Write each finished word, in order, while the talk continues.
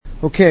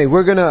Okay,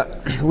 we're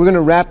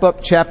gonna wrap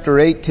up chapter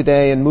 8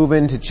 today and move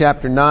into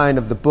chapter 9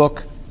 of the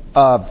book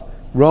of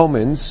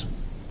Romans,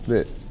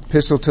 the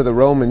epistle to the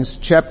Romans,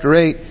 chapter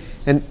 8.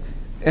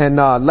 And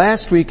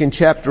last week in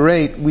chapter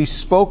 8 we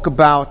spoke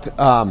about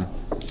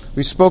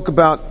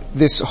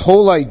this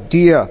whole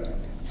idea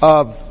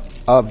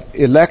of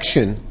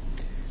election.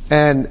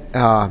 And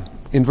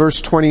in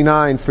verse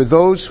 29, for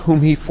those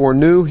whom he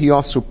foreknew, he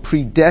also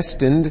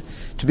predestined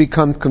to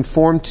become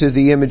conformed to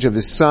the image of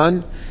his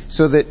Son,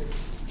 so that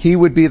he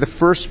would be the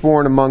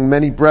firstborn among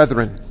many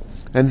brethren.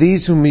 And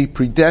these whom he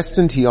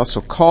predestined, he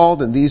also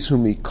called. And these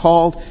whom he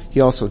called,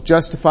 he also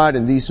justified.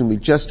 And these whom he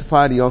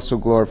justified, he also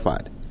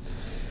glorified.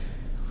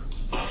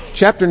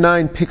 Chapter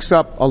 9 picks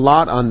up a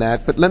lot on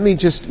that, but let me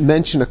just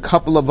mention a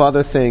couple of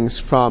other things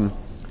from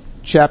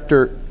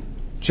chapter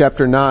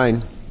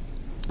 9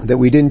 that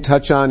we didn't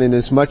touch on in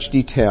as much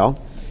detail,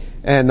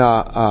 and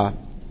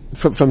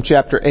from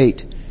chapter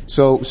 8.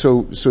 So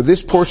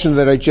this portion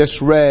that I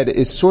just read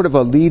is sort of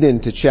a lead-in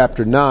to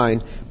chapter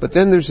 9, but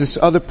then there's this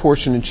other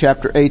portion in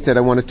chapter 8 that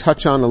I want to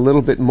touch on a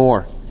little bit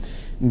more.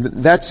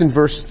 That's in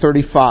verse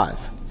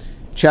 35.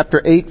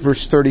 Chapter 8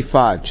 verse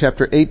 35.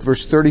 Chapter 8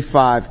 verse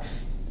 35.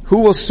 Who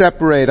will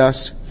separate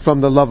us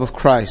from the love of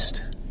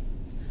Christ?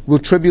 Will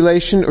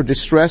tribulation or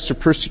distress or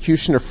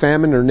persecution or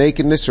famine or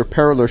nakedness or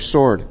peril or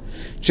sword?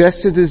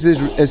 Just as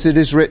it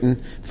is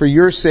written, for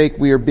your sake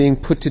we are being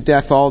put to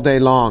death all day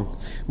long.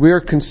 We are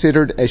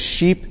considered as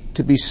sheep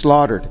to be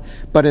slaughtered.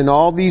 But in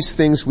all these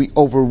things we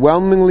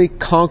overwhelmingly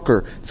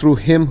conquer through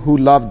him who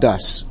loved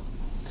us.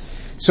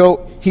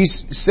 So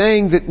he's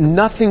saying that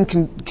nothing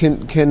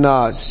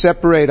can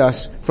separate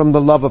us from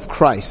the love of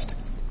Christ.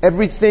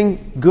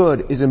 Everything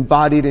good is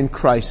embodied in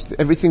Christ.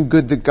 Everything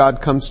good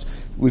that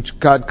which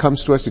God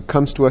comes to us, it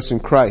comes to us in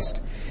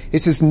Christ. It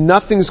says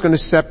nothing's going to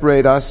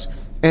separate us,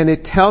 and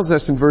it tells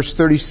us in verse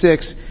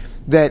 36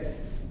 that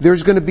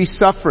there's going to be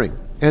suffering.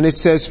 And it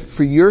says,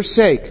 for your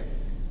sake,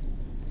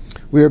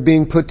 we are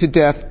being put to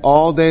death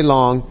all day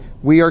long.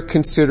 We are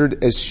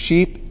considered as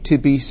sheep to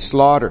be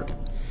slaughtered.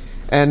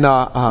 And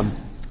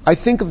I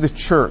think of the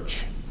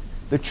church.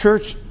 The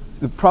church,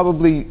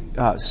 probably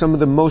some of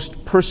the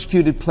most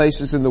persecuted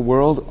places in the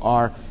world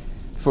are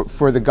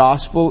for the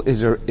gospel is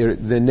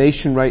the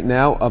nation right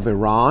now of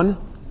Iran.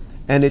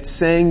 And it's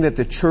saying that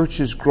the church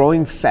is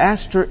growing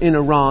faster in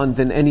Iran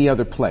than any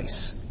other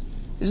place.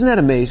 Isn't that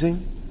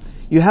amazing?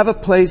 You have a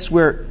place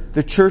where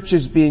the church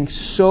is being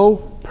so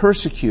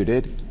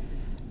persecuted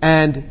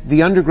and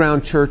the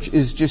underground church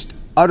is just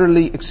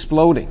utterly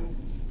exploding.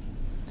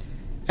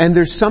 And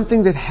there's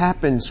something that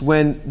happens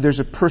when there's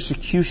a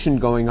persecution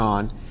going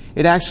on.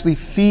 It actually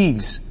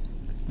feeds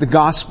the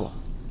gospel.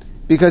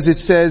 Because it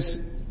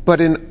says, but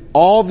in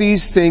all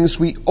these things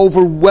we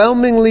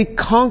overwhelmingly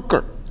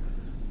conquer.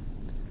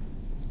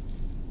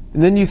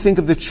 And then you think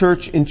of the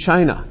church in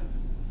China.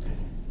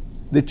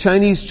 The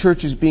Chinese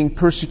church is being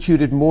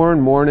persecuted more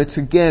and more, and it's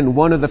again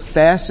one of the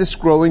fastest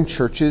growing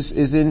churches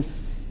is in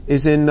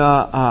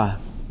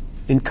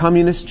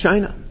communist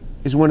China.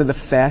 Is one of the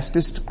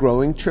fastest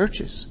growing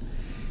churches.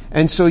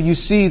 And so you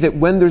see that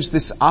when there's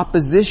this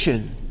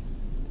opposition,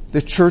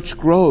 the church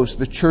grows,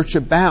 the church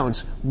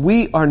abounds.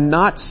 We are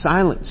not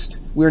silenced.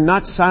 We're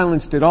not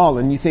silenced at all.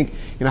 And you think,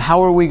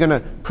 how are we going to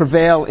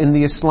prevail in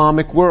the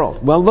Islamic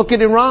world? Well, look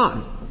at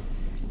Iran.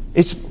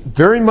 It's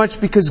very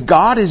much because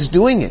God is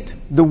doing it.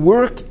 The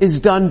work is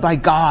done by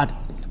God.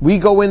 We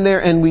go in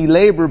there and we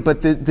labor,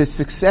 but the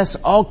success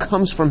all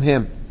comes from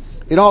Him.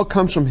 It all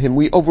comes from Him.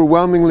 We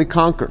overwhelmingly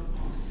conquer.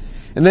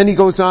 And then he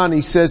goes on,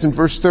 he says in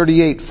verse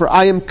 38, for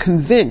I am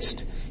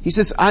convinced, he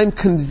says, I'm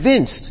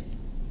convinced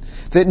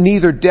that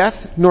neither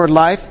death, nor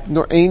life,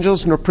 nor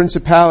angels, nor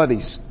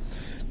principalities,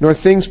 nor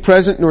things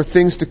present, nor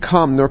things to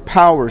come, nor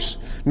powers,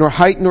 nor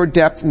height, nor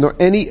depth, nor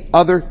any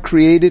other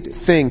created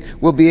thing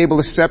will be able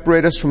to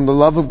separate us from the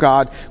love of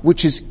God,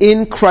 which is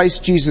in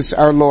Christ Jesus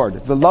our Lord.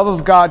 The love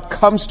of God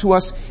comes to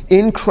us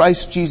in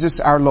Christ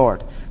Jesus our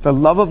Lord. The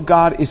love of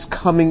God is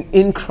coming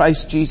in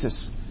Christ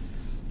Jesus.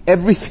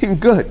 Everything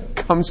good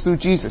comes through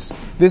Jesus.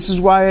 This is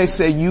why I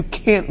say you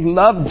can't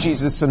love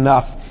Jesus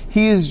enough.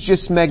 He is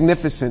just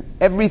magnificent.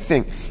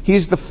 Everything. He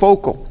is the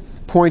focal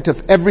point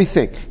of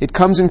everything. It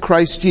comes in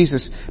Christ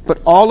Jesus. But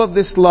all of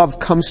this love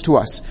comes to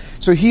us.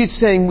 So he is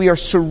saying we are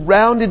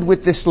surrounded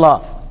with this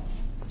love.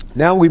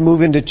 Now we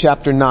move into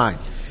chapter 9.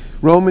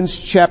 Romans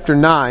chapter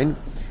 9.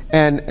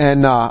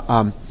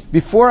 And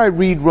before I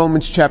read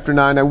Romans chapter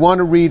 9, I want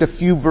to read a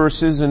few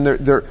verses, and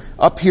they're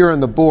up here on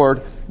the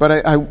board.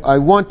 But I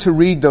want to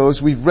read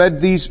those. We've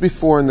read these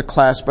before in the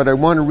class, but I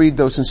want to read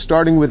those, and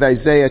starting with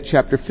Isaiah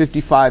chapter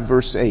 55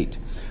 verse 8.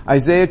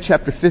 Isaiah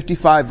chapter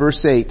 55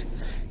 verse 8.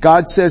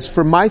 God says,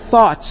 for my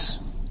thoughts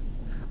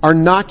are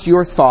not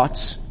your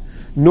thoughts,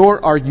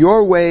 nor are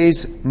your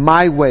ways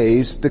my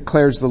ways,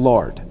 declares the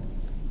Lord.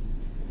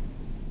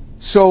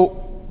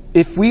 So,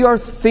 if we are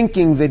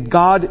thinking that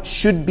God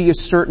should be a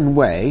certain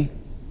way,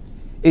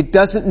 it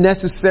doesn't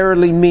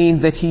necessarily mean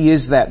that He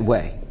is that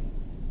way.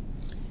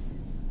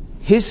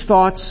 His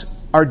thoughts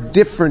are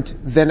different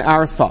than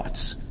our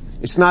thoughts.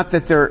 It's not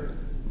that they're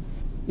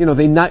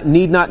they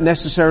need not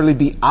necessarily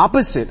be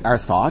opposite our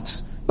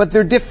thoughts, but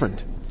they're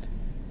different.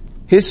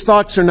 His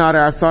thoughts are not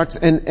our thoughts,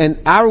 and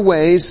our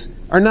ways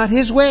are not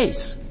His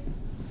ways.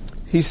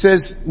 He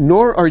says,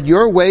 nor are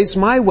your ways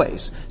my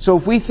ways. So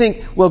if we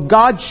think, well,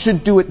 God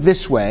should do it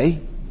this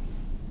way,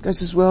 God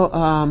says,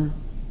 well,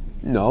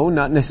 no,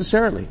 not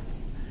necessarily.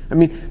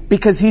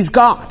 Because He's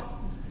God.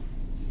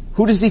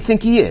 Who does He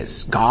think He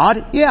is?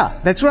 God? Yeah,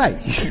 that's right.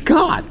 He's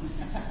God.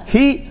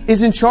 He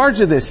is in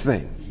charge of this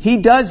thing. He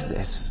does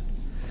this.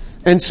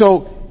 And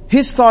so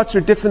His thoughts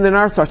are different than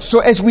our thoughts. So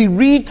as we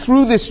read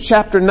through this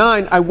chapter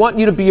 9, I want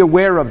you to be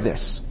aware of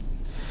this.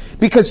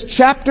 Because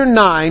chapter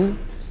 9,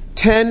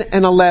 10,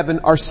 and 11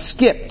 are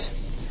skipped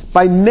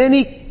by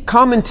many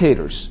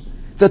commentators.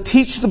 They'll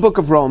teach the book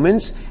of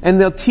Romans, and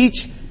they'll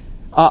teach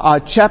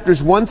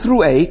chapters 1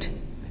 through 8,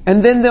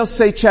 and then they'll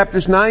say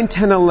chapters 9,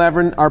 10, and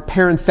 11 are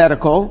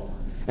parenthetical,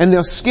 and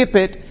they'll skip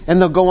it,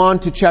 and they'll go on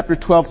to chapter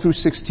 12 through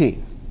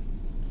 16.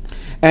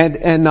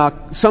 And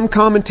some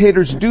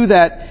commentators do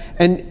that,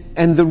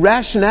 and the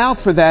rationale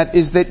for that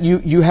is that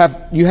you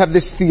have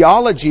this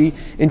theology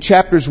in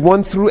chapters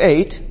 1 through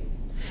 8,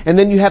 and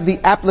then you have the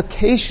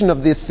application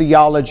of the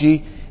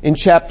theology in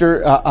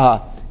chapter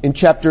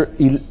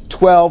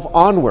 12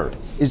 onward.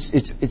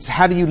 It's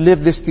how do you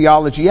live this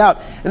theology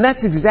out? And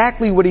that's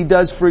exactly what he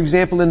does, for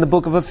example, in the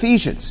book of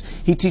Ephesians.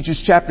 He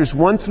teaches chapters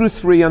 1 through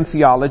 3 on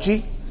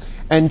theology,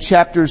 and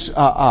chapters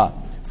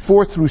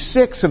 4 through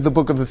 6 of the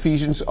book of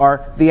Ephesians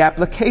are the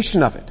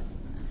application of it.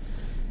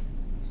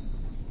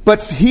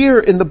 But here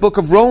in the book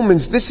of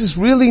Romans, this is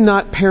really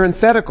not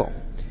parenthetical.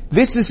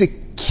 This is a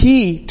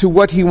key to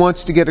what he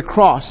wants to get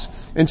across.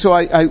 And so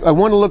I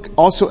want to look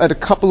also at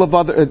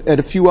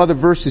a few other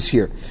verses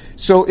here.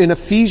 So in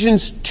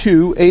Ephesians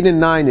 2, 8 and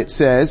 9 it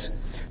says,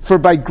 "For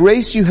by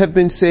grace you have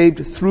been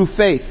saved through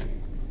faith,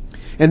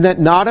 and that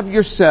not of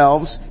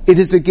yourselves, it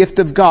is a gift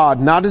of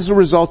God, not as a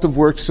result of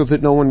works, so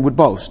that no one would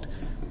boast."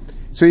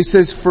 So he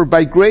says, "For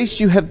by grace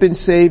you have been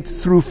saved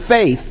through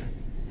faith,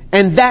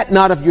 and that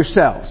not of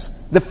yourselves."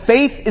 The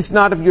faith is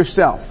not of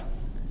yourself.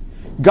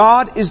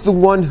 God is the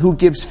one who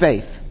gives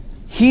faith.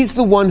 He's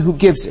the one who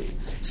gives it.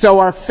 So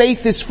our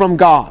faith is from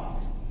God.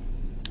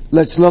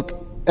 Let's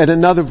look at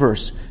another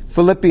verse.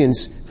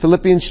 Philippians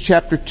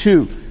chapter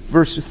 2,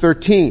 verse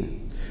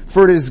 13.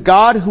 "For it is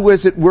God who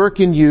is at work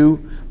in you,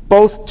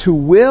 both to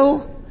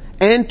will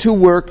and to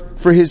work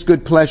for His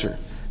good pleasure."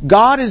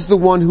 God is the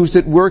one who's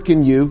at work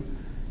in you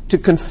to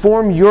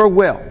conform your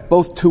will,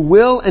 both to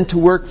will and to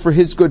work for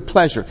His good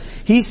pleasure.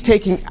 He's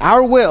taking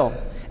our will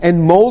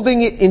and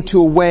molding it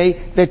into a way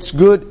that's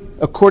good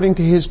according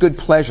to His good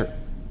pleasure.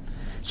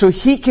 So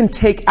He can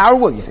take our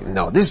will. You think,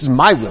 no, this is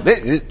my will.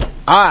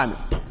 God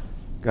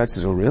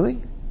says, oh really?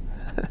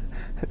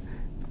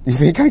 You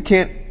think I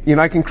can't,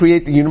 I can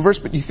create the universe,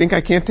 but you think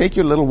I can't take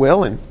your little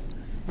will and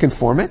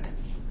conform it?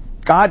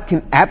 God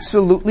can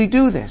absolutely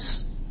do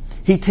this.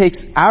 He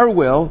takes our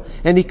will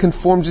and He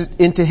conforms it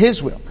into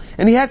His will.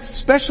 And He has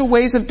special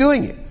ways of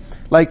doing it,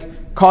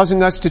 like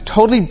causing us to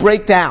totally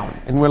break down.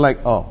 And we're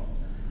like, oh,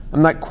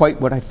 I'm not quite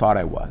what I thought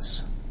I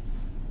was.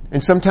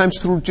 And sometimes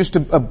through just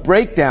a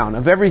breakdown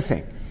of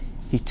everything,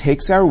 He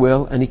takes our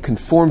will and He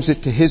conforms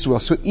it to His will.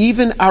 So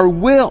even our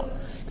will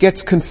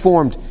gets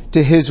conformed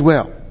to His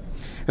will.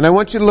 And I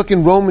want you to look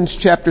in Romans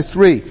chapter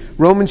 3.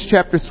 Romans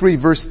chapter 3,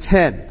 verse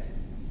 10.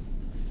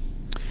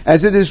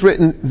 As it is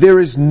written, "There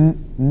is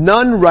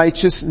none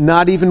righteous,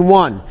 not even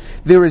one.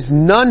 There is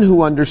none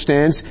who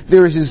understands.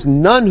 There is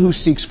none who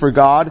seeks for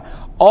God.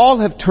 All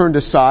have turned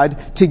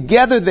aside.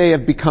 Together they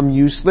have become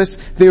useless.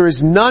 There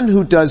is none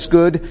who does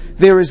good.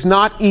 There is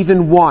not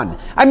even one."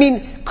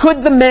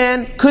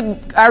 Could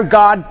our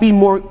God be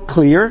more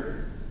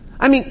clear?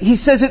 He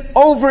says it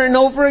over and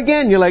over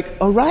again. You're like,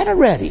 all right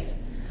already.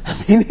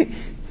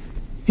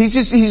 He's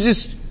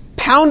just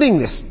pounding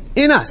this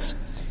in us.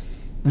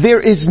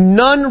 There is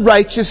none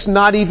righteous,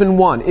 not even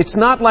one. It's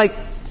not like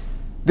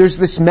there's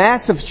this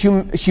mass of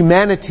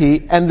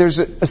humanity and there's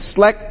a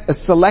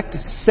select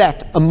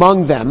set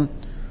among them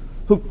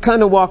who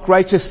kind of walk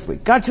righteously.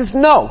 God says,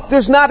 no,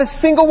 there's not a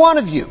single one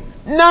of you.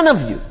 None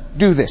of you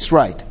do this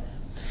right.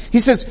 He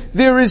says,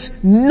 there is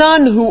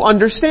none who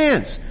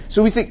understands.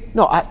 So we think,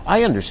 no,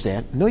 I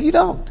understand. No, you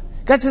don't.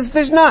 God says,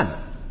 there's none.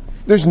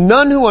 There's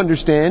none who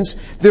understands.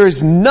 There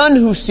is none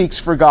who seeks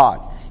for God.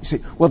 You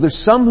say, well, there's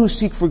some who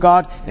seek for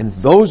God, and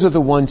those are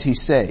the ones He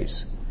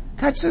saves.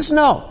 God says,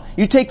 no.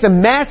 You take the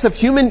mass of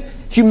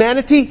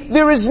humanity,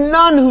 there is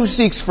none who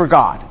seeks for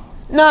God.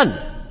 None.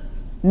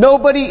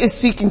 Nobody is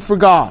seeking for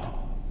God.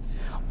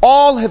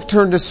 All have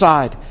turned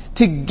aside.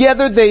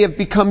 Together they have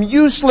become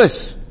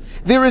useless.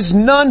 There is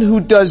none who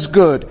does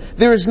good.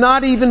 There is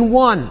not even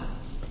one.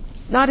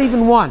 Not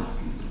even one.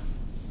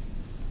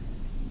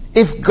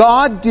 If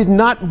God did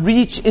not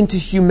reach into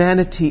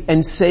humanity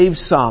and save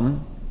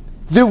some,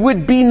 there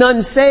would be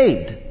none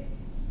saved.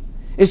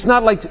 It's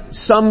not like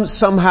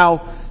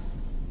somehow,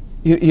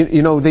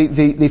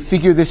 they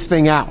figure this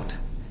thing out.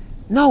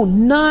 No,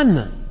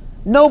 none.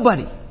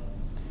 Nobody.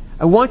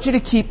 I want you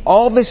to keep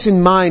all this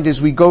in mind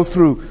as we go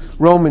through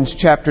Romans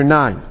chapter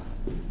 9.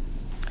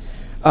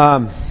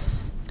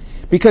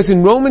 Because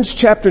in Romans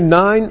chapter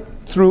 9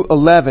 through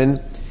 11,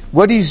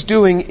 what he's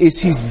doing is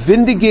he's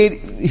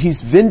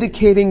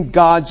vindicating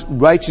God's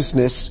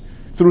righteousness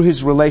through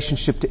his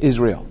relationship to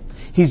Israel.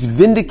 He's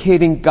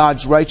vindicating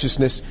God's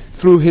righteousness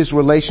through his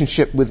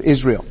relationship with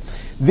Israel.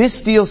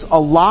 This deals a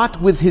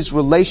lot with his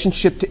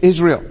relationship to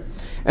Israel.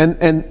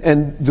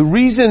 And the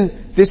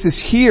reason this is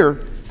here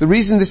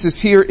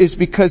is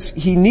because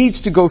he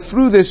needs to go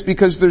through this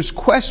because there's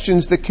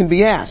questions that can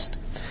be asked.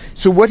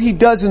 So what he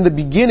does in the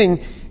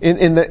beginning,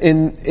 in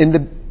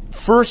the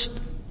first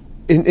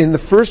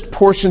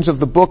portions of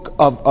the book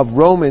of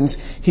Romans,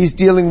 he's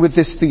dealing with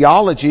this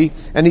theology,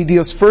 and he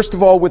deals first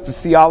of all with the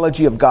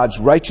theology of God's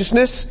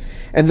righteousness,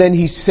 and then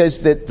he says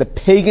that the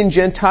pagan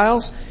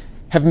Gentiles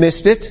have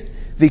missed it,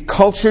 the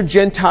cultured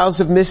Gentiles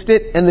have missed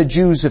it, and the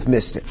Jews have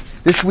missed it.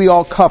 This we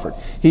all covered.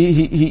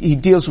 He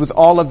deals with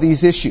all of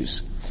these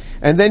issues.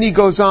 And then he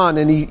goes on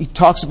and he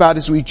talks about,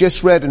 as we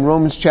just read in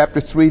Romans chapter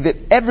 3, that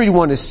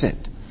everyone has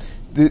sinned.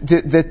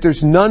 That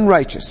there's none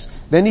righteous.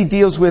 Then he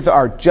deals with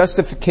our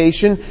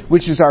justification,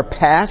 which is our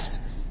past.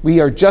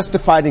 We are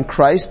justified in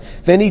Christ.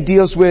 Then he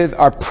deals with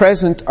our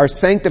present, our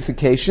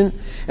sanctification.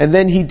 And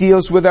then he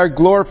deals with our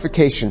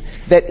glorification.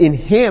 That in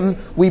him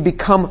we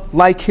become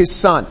like his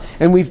Son.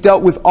 And we've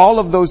dealt with all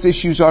of those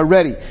issues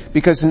already.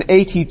 Because in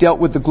 8 he dealt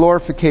with the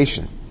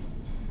glorification.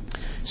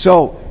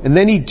 So, and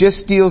then he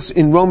just deals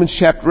in Romans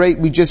chapter 8,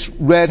 we just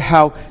read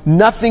how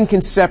nothing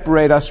can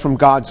separate us from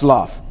God's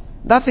love.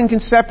 Nothing can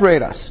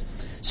separate us.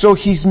 So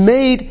he's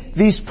made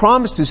these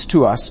promises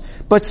to us,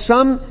 but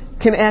some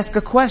can ask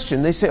a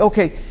question. They say,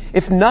 okay,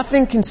 if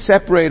nothing can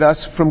separate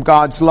us from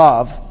God's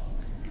love,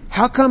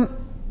 how come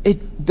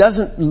it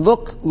doesn't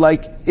look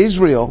like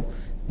Israel?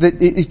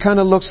 That it kind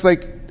of looks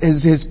like,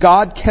 has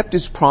God kept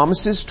his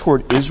promises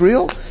toward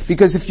Israel?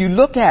 Because if you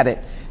look at it,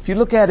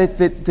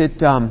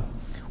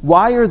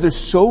 why are there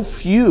so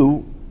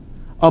few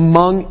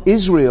among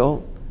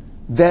Israel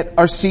that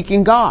are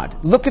seeking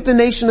God? Look at the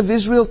nation of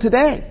Israel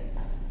today.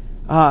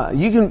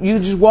 You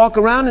just walk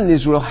around in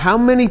Israel. How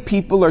many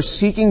people are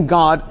seeking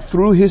God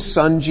through his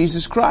Son,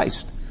 Jesus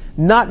Christ?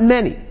 Not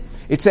many.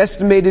 It's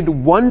estimated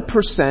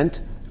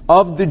 1%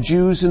 of the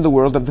Jews in the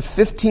world, of the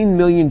 15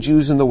 million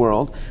Jews in the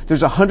world,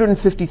 there's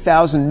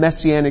 150,000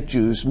 Messianic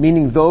Jews,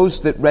 meaning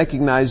those that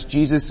recognize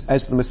Jesus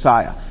as the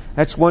Messiah.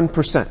 That's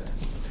 1%.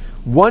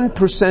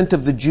 1%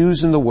 of the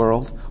Jews in the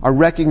world are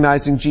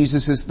recognizing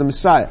Jesus as the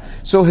Messiah.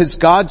 So has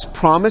God's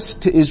promise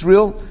to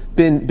Israel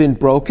been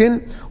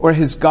broken? Or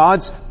has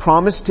God's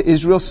promise to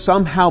Israel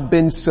somehow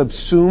been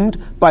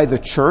subsumed by the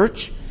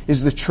church?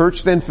 Is the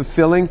church then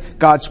fulfilling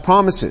God's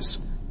promises?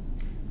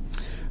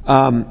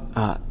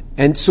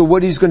 And so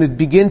what he's going to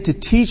begin to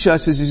teach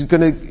us is he's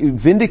going to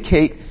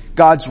vindicate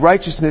God's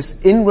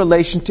righteousness in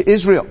relation to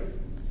Israel.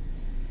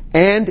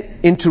 And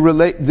into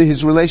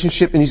his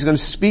relationship, and he's going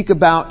to speak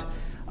about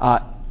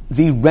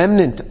the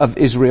remnant of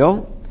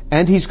Israel,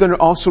 and he's going to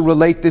also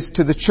relate this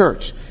to the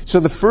church. So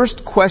the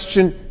first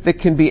question that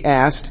can be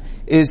asked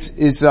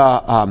is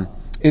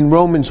in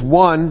Romans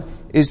 1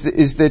 is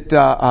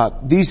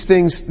that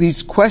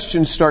these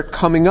questions start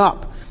coming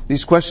up.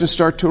 These questions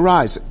start to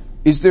arise.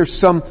 Is there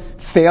some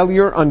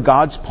failure on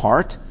God's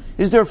part?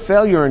 Is there a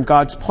failure on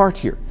God's part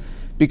here?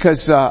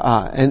 Because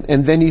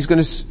and then he's going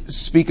to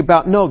speak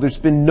about no, there's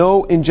been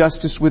no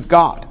injustice with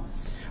God.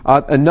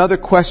 Another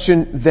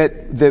question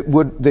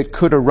that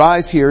could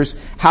arise here is,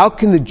 how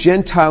can the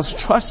Gentiles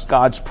trust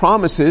God's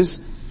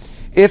promises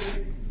if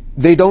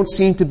they don't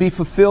seem to be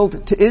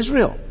fulfilled to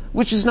Israel?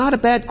 Which is not a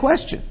bad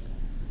question.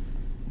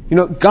 You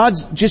know,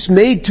 God's just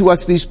made to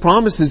us these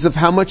promises of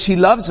how much he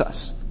loves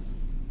us.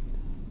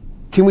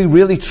 Can we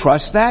really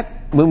trust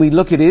that when we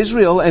look at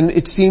Israel and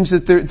it seems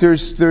that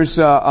there's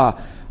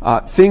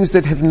things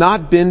that have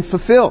not been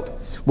fulfilled?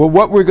 Well,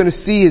 what we're going to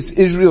see is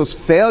Israel's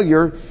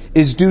failure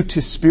is due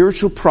to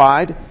spiritual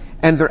pride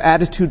and their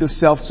attitude of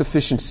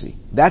self-sufficiency.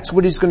 That's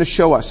what he's going to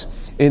show us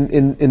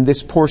in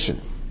this portion.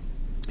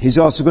 He's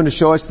also going to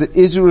show us that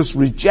Israel's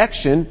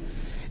rejection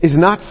is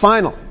not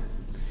final.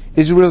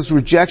 Israel's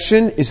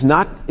rejection is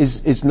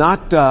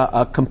not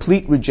a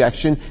complete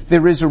rejection.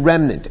 There is a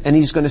remnant, and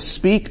he's going to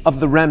speak of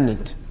the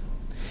remnant.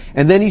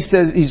 And then he's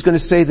going to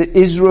say that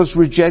Israel's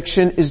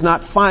rejection is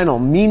not final,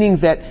 meaning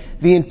that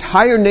the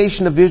entire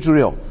nation of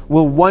Israel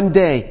will one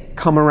day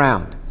come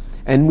around.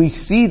 And we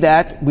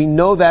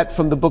know that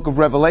from the book of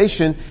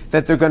Revelation,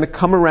 that they're going to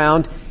come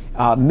around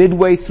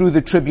midway through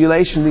the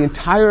tribulation. The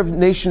entire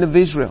nation of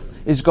Israel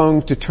is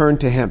going to turn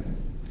to him.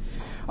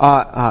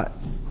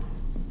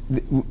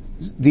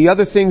 The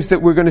other things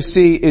that we're going to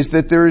see is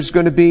that there is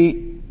going to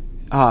be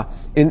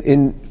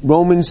in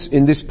Romans,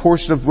 in this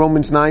portion of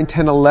Romans 9,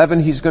 10,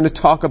 11, he's going to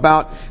talk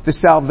about the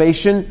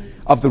salvation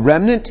of the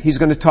remnant. He's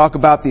going to talk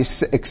about the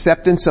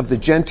acceptance of the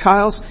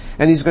Gentiles,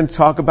 and he's going to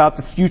talk about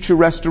the future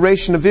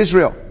restoration of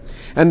Israel.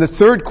 And the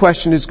third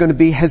question is going to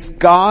be, has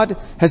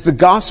the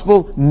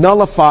gospel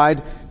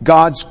nullified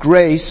God's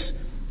grace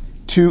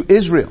to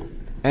Israel?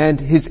 And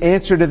his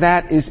answer to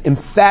that is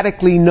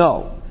emphatically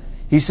no.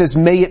 He says,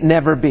 may it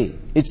never be.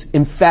 It's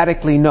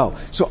emphatically no.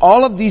 So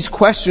all of these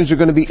questions are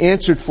going to be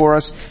answered for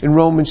us in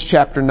Romans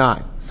chapter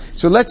 9.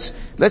 So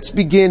let's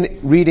begin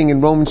reading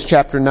in Romans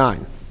chapter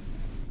 9.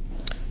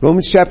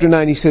 Romans chapter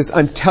 9, he says,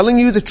 I'm telling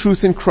you the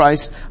truth in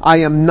Christ. I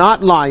am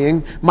not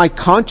lying. My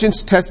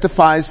conscience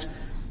testifies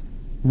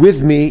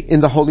with me in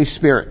the Holy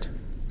Spirit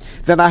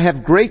that I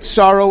have great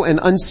sorrow and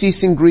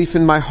unceasing grief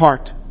in my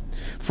heart.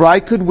 For I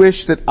could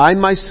wish that I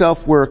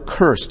myself were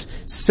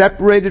accursed,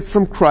 separated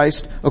from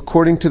Christ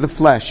according to the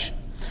flesh,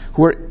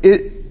 who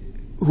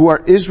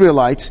are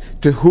Israelites,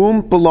 to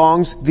whom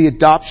belongs the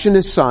adoption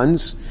as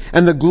sons,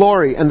 and the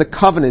glory and the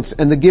covenants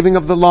and the giving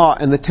of the law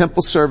and the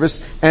temple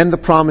service and the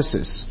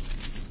promises,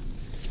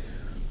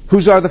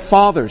 whose are the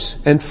fathers,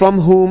 and from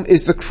whom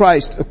is the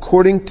Christ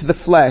according to the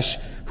flesh,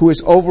 who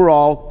is over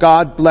all,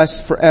 God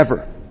blessed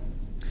forever.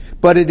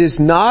 But it is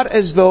not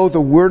as though the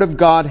word of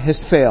God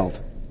has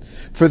failed.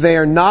 For they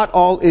are not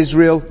all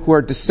Israel who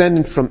are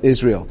descended from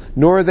Israel,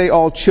 nor are they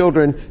all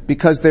children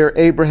because they are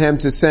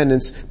Abraham's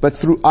descendants, but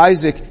through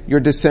Isaac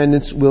your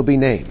descendants will be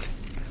named.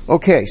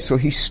 Okay, so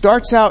he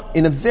starts out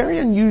in a very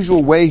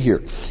unusual way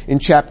here in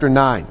chapter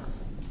 9.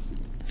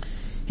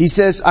 He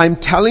says, I'm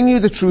telling you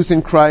the truth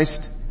in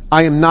Christ,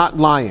 I am not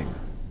lying.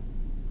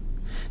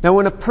 Now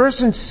when a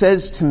person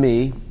says to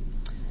me,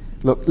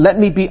 look, let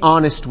me be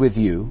honest with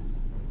you,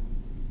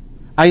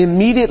 I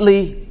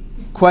immediately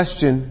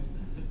question,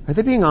 are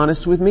they being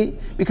honest with me?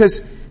 Because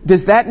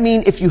does that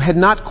mean if you had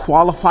not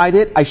qualified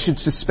it, I should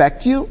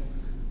suspect you?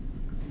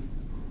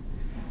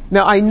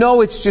 Now I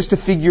know it's just a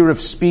figure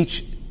of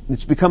speech.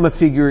 It's become a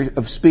figure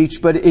of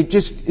speech, but it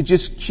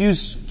just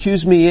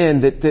cues me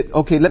in that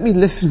okay, let me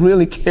listen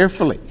really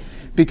carefully.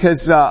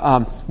 Because,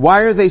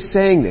 why are they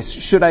saying this?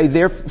 Should I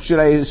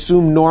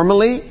assume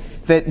normally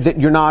that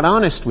you're not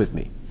honest with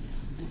me?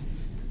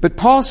 But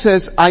Paul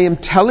says, I am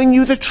telling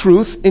you the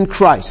truth in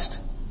Christ.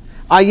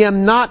 I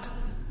am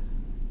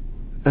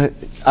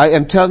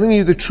telling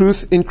you the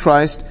truth in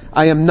Christ.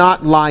 I am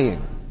not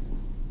lying.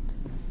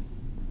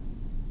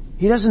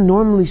 He doesn't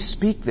normally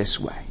speak this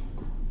way.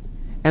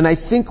 And I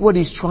think what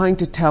he's trying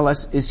to tell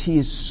us is he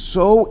is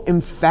so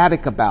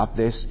emphatic about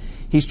this.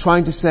 He's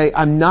trying to say,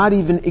 I'm not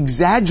even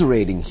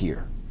exaggerating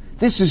here.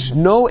 This is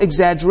no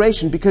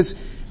exaggeration because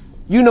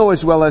you know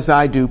as well as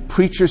I do,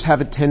 preachers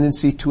have a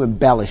tendency to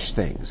embellish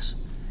things.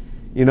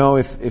 You know,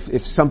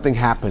 if something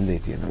happened,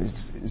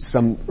 it's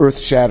some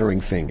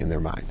earth-shattering thing in their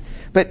mind.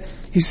 But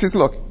he says,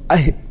 look,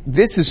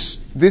 he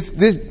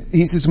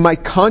says, my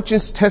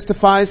conscience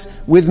testifies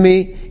with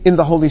me in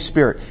the Holy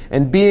Spirit.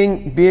 And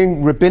being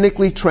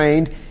rabbinically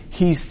trained,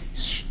 he's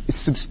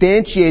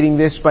substantiating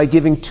this by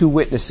giving two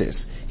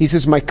witnesses. He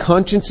says, my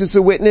conscience is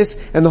a witness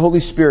and the Holy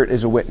Spirit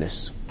is a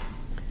witness.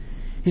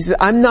 He says,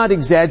 I'm not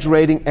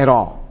exaggerating at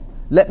all.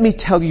 Let me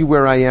tell you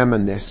where I am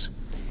in this.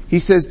 He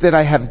says that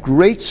I have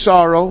great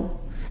sorrow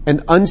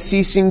and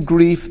unceasing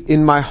grief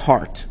in my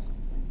heart.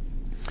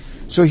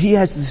 So he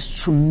has this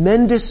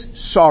tremendous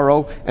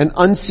sorrow and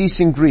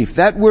unceasing grief.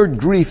 That word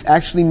grief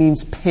actually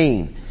means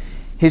pain.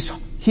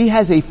 He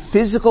has a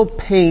physical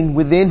pain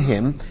within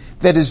him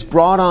that is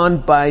brought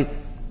on by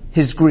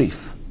his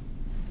grief.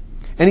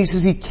 And he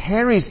says he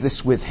carries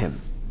this with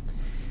him.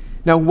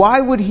 Now why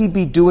would he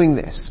be doing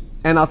this?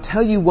 And I'll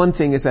tell you one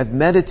thing as I've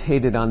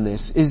meditated on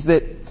this, is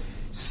that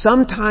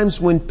sometimes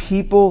when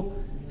people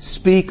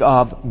speak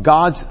of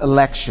God's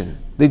election,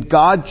 that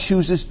God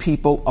chooses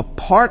people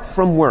apart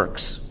from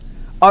works,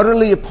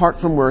 utterly apart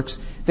from works,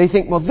 they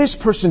think, well, this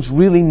person's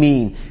really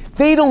mean.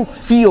 They don't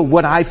feel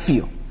what I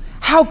feel.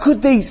 How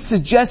could they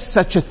suggest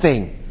such a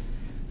thing?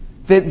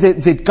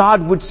 That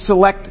God would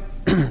select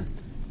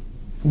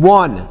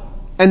one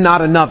and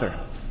not another.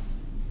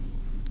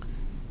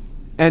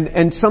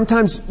 And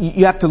sometimes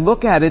you have to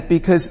look at it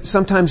because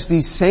sometimes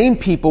these same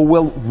people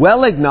will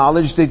well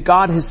acknowledge that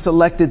God has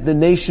selected the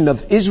nation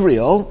of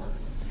Israel,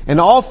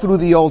 and all through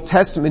the Old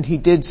Testament he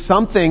did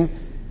something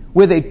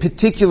with a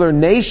particular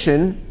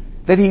nation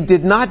that he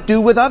did not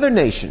do with other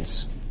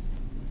nations.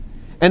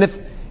 And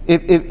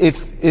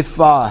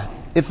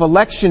if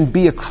election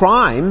be a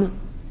crime,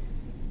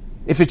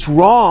 if it's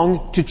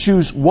wrong to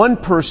choose one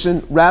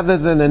person rather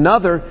than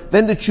another,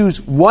 then to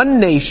choose one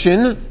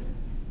nation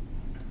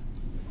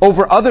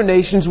over other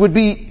nations would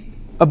be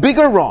a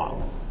bigger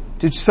wrong,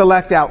 to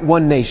select out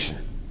one nation.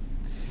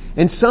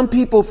 And some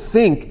people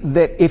think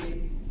that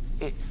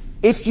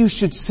if you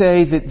should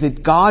say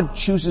that God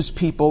chooses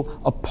people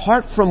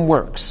apart from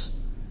works,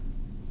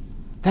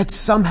 that's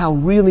somehow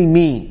really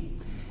mean.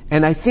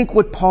 And I think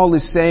what Paul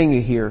is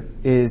saying here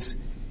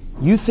is,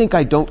 you think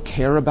I don't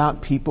care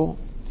about people?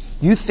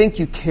 You think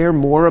you care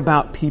more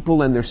about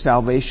people and their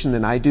salvation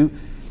than I do?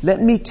 Let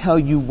me tell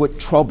you what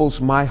troubles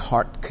my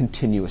heart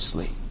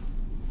continuously.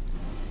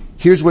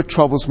 Here's what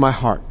troubles my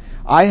heart.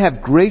 I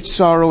have great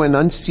sorrow and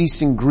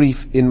unceasing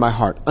grief in my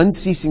heart.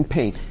 Unceasing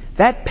pain.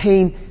 That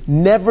pain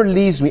never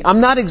leaves me.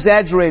 I'm not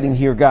exaggerating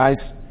here,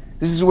 guys.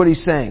 This is what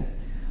he's saying.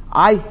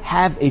 I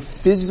have a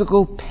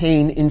physical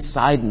pain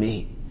inside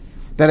me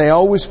that I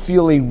always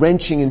feel a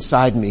wrenching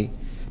inside me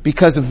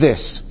because of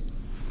this.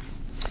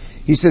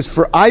 He says,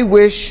 for I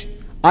wish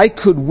I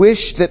could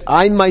wish that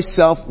I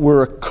myself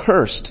were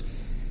accursed,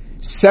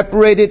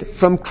 separated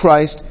from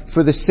Christ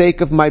for the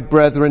sake of my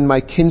brethren,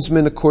 my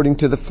kinsmen according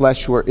to the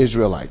flesh who are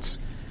Israelites.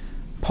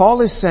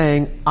 Paul is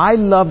saying, I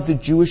love the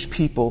Jewish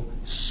people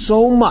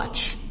so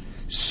much.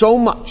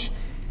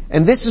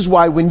 And this is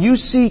why when you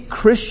see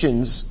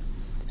Christians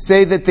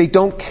say that they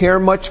don't care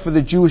much for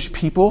the Jewish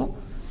people,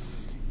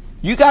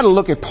 you gotta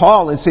look at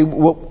Paul and say,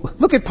 well,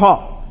 look at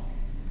Paul.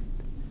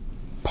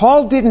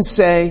 Paul didn't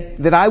say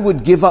that I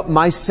would give up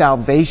my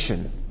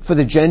salvation for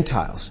the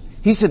Gentiles.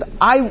 He said,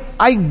 I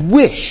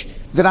wish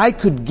that I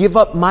could give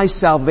up my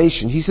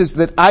salvation. He says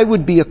that I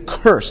would be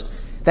accursed.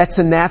 That's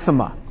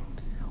anathema.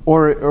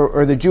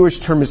 Or the Jewish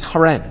term is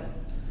harem.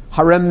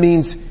 Harem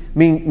means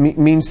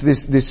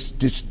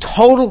this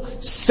total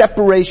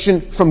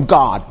separation from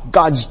God.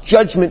 God's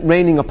judgment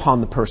reigning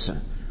upon the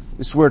person.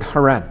 This word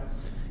harem.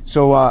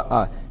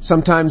 So,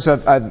 sometimes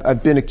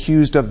I've been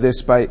accused of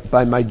this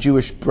by my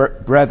Jewish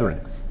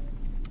brethren.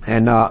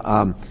 And,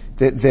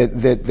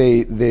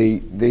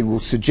 they will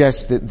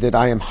suggest that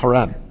I am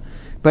harem.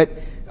 But,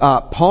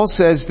 Paul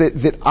says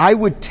that I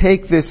would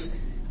take this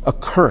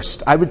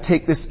accursed, I would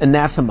take this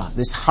anathema,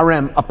 this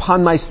harem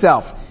upon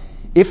myself.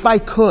 If I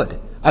could,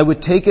 I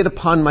would take it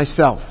upon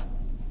myself.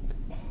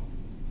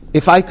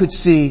 If I could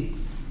see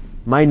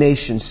my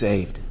nation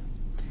saved.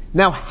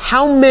 Now,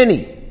 how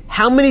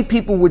many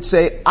people would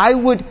say, I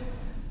would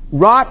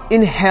rot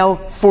in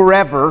hell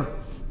forever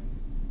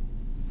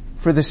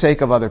for the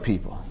sake of other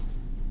people?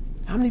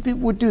 How many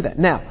people would do that?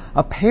 Now,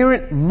 a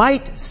parent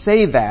might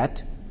say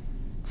that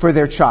for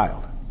their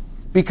child,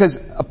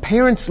 because a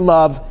parent's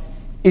love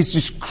is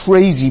just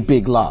crazy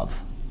big love.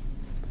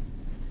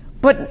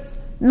 But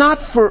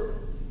not for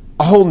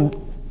a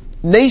whole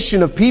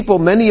nation of people,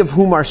 many of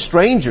whom are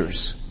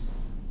strangers.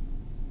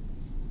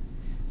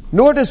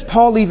 Nor does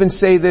Paul even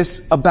say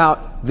this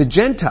about the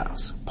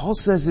Gentiles. Paul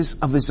says this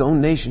of his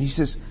own nation. He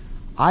says,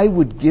 I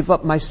would give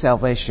up my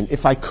salvation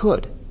if I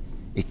could.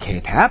 It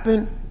can't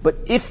happen, but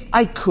if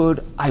I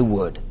could, I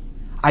would.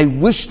 I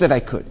wish that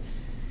I could.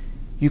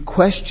 You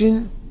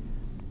question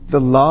the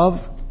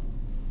love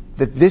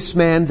that this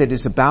man that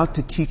is about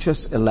to teach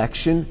us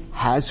election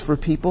has for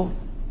people?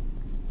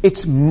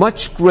 It's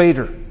much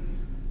greater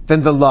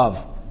than the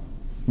love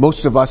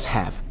most of us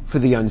have for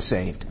the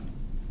unsaved.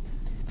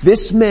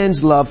 This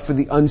man's love for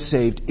the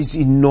unsaved is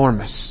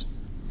enormous.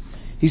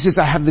 He says,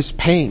 I have this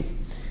pain.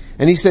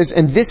 And he says,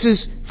 and this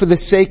is for the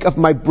sake of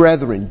my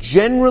brethren.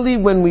 Generally,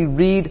 when we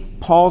read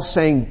Paul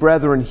saying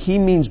brethren, he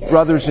means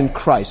brothers in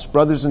Christ,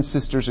 brothers and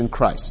sisters in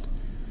Christ.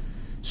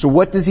 So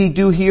what does he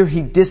do here?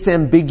 He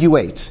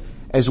disambiguates,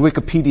 as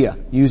Wikipedia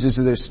uses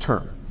this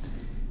term.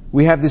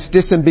 We have this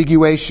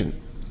disambiguation.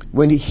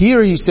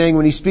 Here he's saying,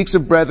 when he speaks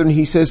of brethren,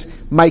 he says,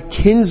 my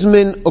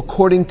kinsmen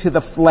according to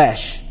the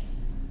flesh.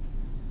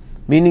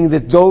 Meaning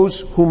that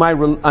those whom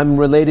I'm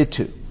related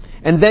to.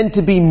 And then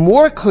to be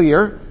more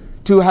clear,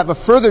 to have a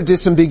further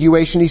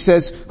disambiguation, he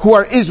says, who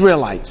are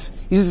Israelites.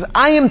 He says,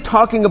 I am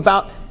talking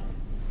about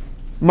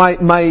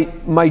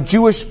my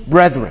Jewish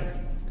brethren.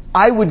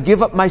 I would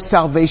give up my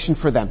salvation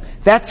for them.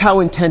 That's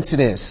how intense it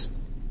is.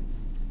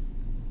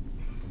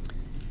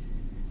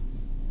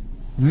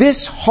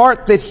 This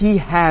heart that he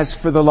has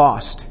for the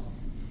lost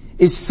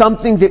is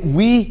something that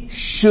we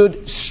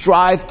should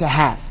strive to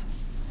have.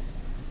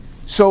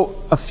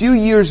 So a few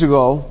years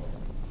ago,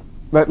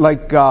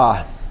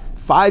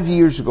 5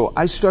 years ago,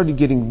 I started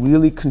getting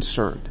really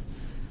concerned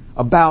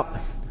about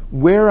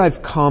where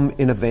I've come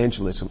in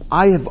evangelism.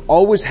 I have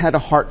always had a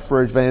heart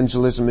for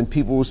evangelism, and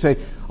people will say,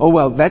 oh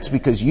well, that's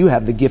because you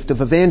have the gift of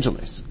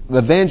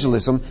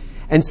evangelism,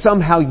 and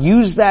somehow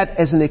use that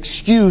as an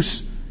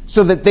excuse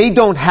so that they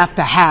don't have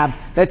to have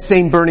that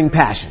same burning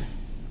passion.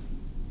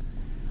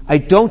 I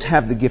don't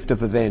have the gift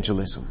of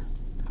evangelism.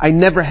 I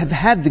never have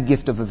had the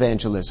gift of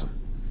evangelism.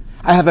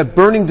 I have a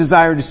burning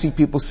desire to see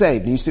people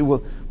saved. And you say,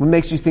 well, what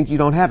makes you think you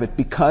don't have it?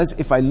 Because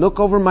if I look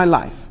over my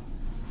life,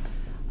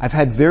 I've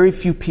had very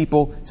few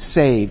people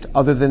saved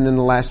other than in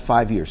the last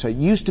 5 years. So it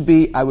used to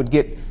be I would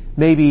get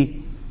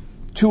maybe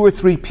 2 or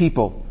 3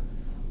 people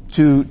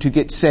to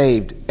get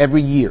saved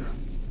every year.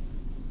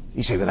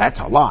 You say, well, that's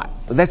a lot.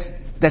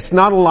 That's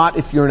not a lot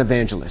if you're an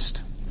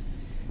evangelist.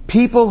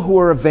 People who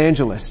are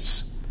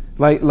evangelists,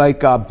 like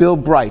Bill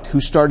Bright,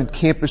 who started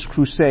Campus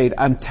Crusade,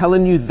 I'm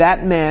telling you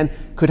that man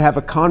could have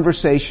a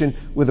conversation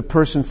with a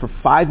person for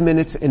 5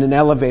 minutes in an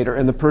elevator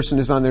and the person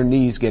is on their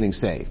knees getting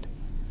saved.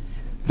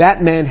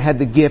 That man had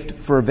the gift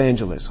for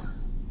evangelism.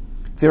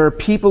 There are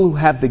people who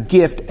have the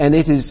gift and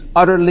it is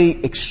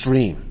utterly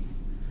extreme.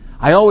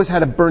 I always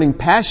had a burning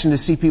passion to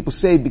see people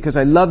saved because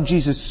I love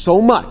Jesus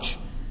so much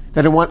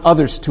that I want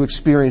others to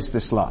experience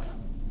this love.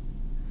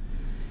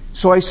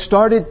 So I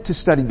started to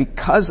study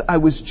because I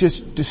was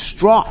just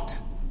distraught.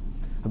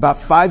 About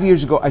 5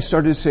 years ago, I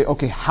started to say,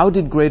 okay, how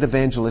did great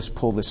evangelists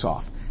pull this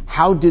off?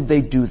 How did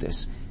they do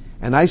this?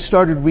 And I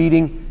started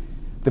reading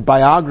the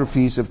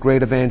biographies of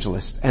great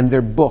evangelists and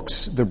their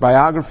books, their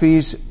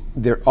biographies,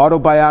 their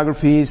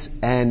autobiographies,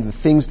 and the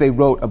things they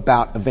wrote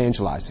about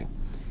evangelizing.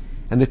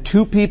 And the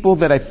two people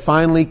that I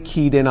finally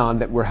keyed in on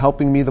that were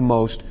helping me the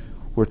most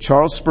were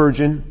Charles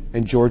Spurgeon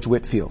and George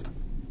Whitefield.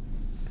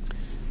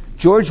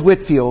 George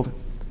Whitefield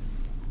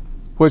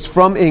was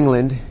from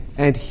England,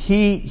 and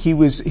he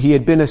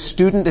had been a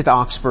student at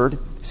Oxford,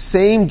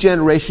 same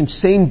generation,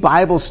 same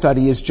Bible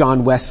study as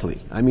John Wesley.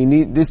 I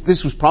mean,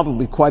 this was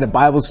probably quite a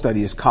Bible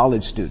study as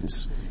college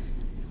students.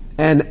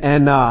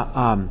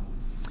 And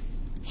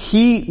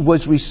he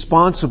was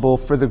responsible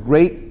for the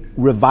great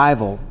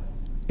revival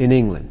in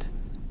England.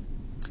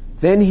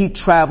 Then he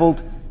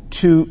traveled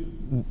to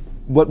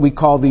what we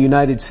call the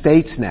United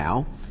States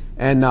now,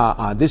 and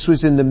this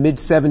was in the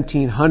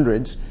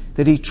mid-1700s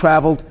that he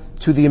traveled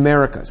to the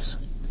Americas.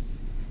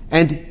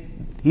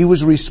 And he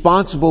was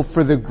responsible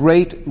for the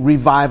great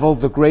revival,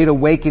 the great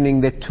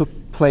awakening that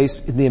took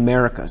place in the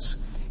Americas.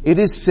 It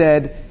is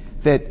said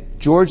that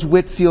George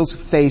Whitefield's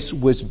face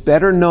was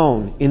better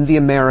known in the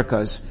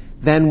Americas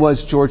than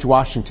was George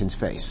Washington's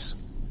face.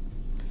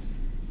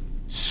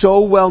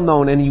 So well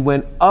known, and he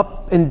went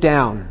up and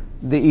down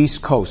the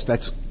East Coast.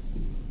 That's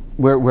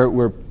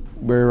where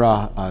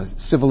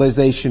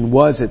civilization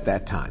was at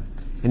that time.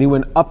 And he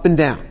went up and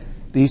down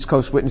the East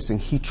Coast witnessing.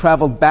 He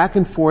traveled back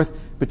and forth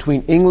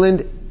between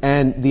England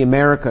and the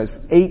Americas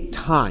 8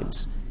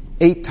 times.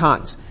 8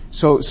 times.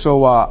 So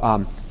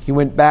he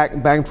went back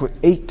and forth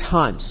 8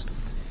 times.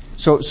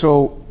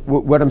 So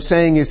what I'm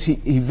saying is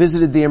he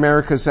visited the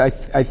Americas, I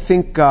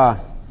think,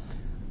 well,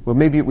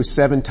 maybe it was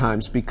 7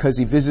 times, because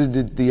he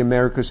visited the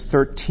Americas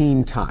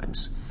 13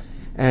 times.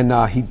 And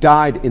he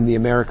died in the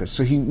Americas.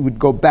 So he would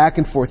go back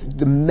and forth.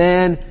 The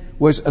man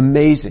was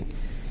amazing.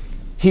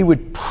 He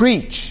would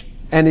preach,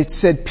 and it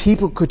said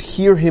people could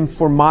hear him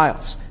for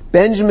miles.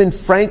 Benjamin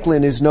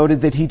Franklin is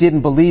noted that he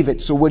didn't believe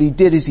it. So what he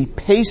did is he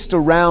paced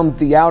around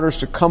the outer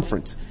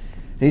circumference.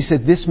 And he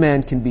said, this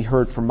man can be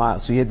heard for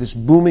miles. So he had this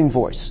booming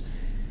voice.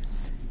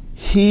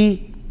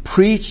 He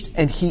preached,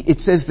 and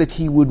it says that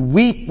he would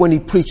weep when he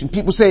preached. And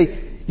people say,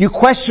 you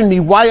question me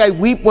why I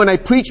weep when I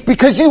preach,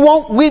 because you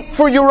won't weep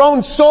for your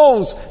own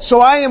souls,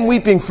 so I am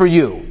weeping for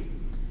you.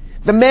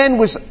 The man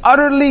was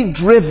utterly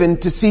driven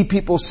to see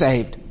people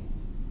saved.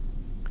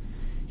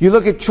 You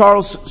look at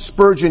Charles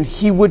Spurgeon,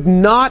 he would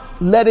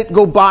not let it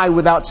go by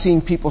without seeing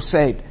people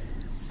saved.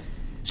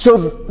 So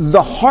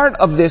the heart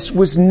of this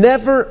was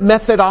never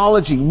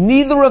methodology.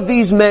 Neither of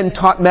these men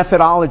taught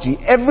methodology.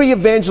 Every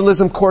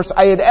evangelism course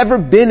I had ever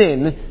been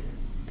in,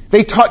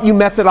 they taught you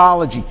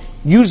methodology.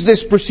 Use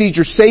this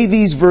procedure, say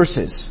these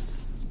verses.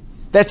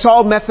 That's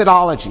all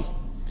methodology.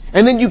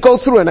 And then you go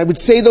through it, and I would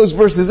say those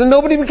verses and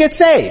nobody would get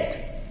saved.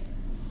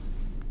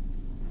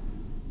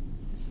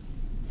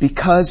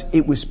 Because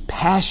it was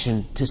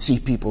passion to see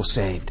people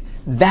saved.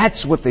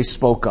 That's what they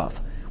spoke of.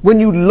 When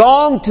you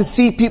long to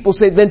see people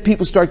saved, then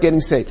people start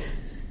getting saved.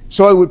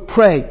 So I would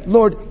pray,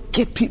 Lord,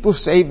 get people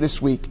saved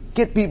this week.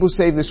 Get people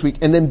saved this week.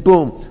 And then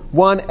boom,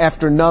 one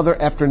after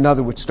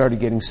another would start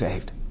getting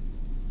saved.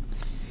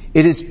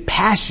 It is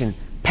passion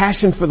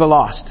for the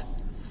lost.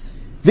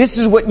 This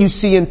is what you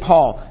see in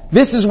Paul.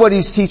 This is what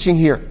he's teaching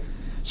here.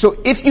 So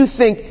if you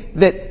think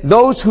that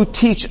those who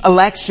teach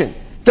election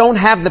don't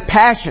have the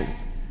passion,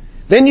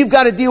 then you've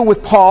got to deal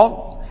with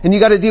Paul, and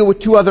you've got to deal with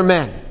 2 other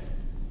men.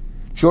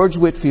 George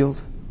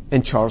Whitefield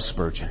and Charles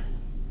Spurgeon.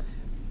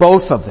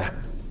 Both of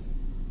them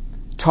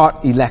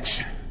taught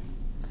election.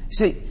 You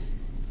say,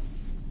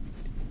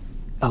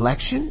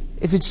 election?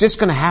 If it's just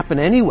going to happen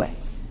anyway.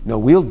 No,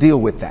 we'll deal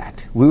with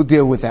that. We'll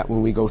deal with that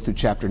when we go through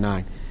chapter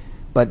 9.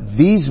 But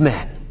these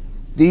men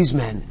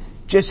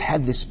just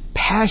had this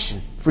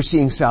passion for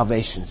seeing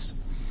salvations.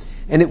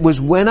 And it was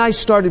when I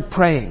started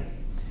praying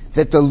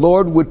that the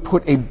Lord would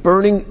put a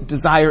burning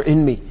desire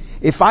in me.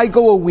 If I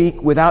go a week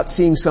without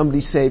seeing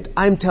somebody saved,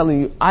 I'm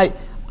telling you,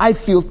 I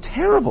feel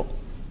terrible.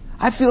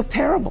 I feel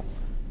terrible.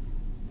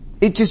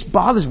 It just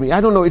bothers me. I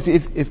don't know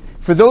if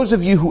for those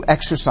of you who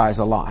exercise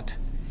a lot,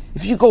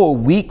 if you go a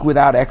week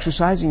without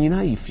exercising, you know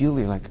how you feel?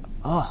 You're like,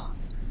 oh,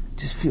 I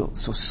just feel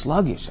so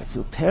sluggish. I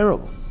feel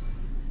terrible.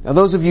 Now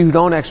those of you who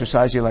don't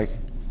exercise, you're like,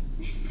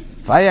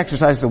 if I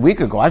exercised a week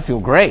ago, I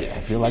feel great. I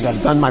feel like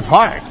I've done my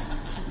part.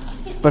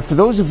 But for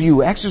those of you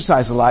who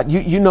exercise a lot,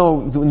 you know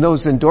when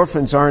those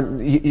endorphins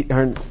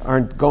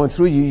aren't going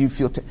through you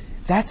feel,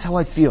 that's how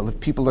I feel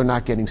if people are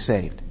not getting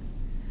saved.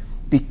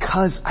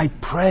 Because I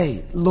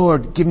pray,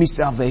 Lord, give me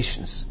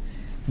salvations.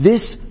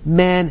 This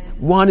man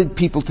wanted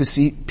people to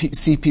see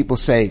people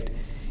saved.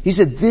 He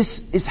said,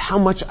 this is how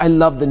much I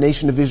love the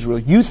nation of Israel.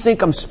 You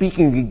think I'm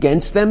speaking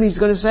against them, he's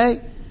going to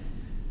say?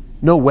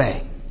 No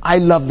way. I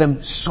love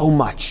them so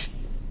much.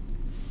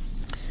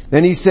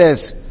 Then he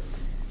says,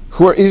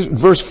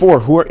 verse 4,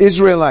 who are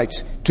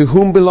Israelites, to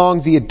whom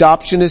belong the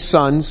adoption as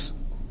sons,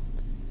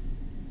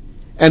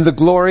 and the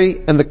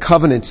glory and the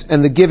covenants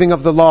and the giving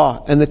of the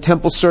law and the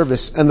temple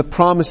service and the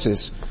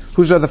promises,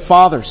 whose are the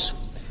fathers,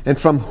 and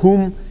from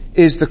whom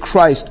is the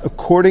Christ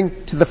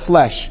according to the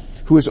flesh,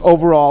 who is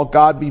over all,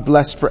 God be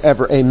blessed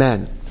forever.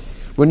 Amen.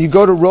 When you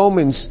go to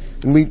Romans,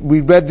 and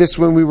we read this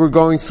when we were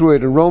going through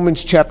it, in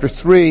Romans chapter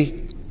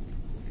 3,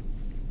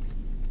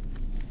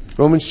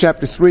 Romans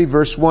chapter 3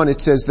 verse 1,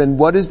 it says, then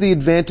what is the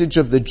advantage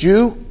of the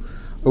Jew?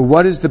 Or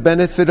what is the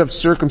benefit of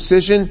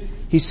circumcision?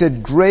 He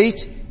said,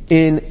 great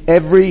in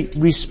every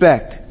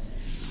respect.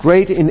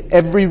 Great in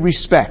every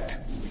respect.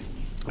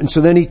 And so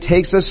then he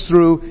takes us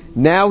through,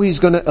 now he's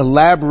going to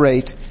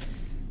elaborate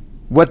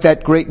what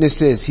that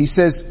greatness is. He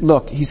says,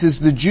 look, he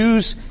says the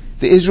Jews,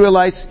 the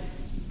Israelites,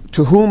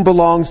 to whom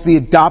belongs the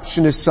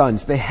adoption as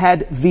sons. They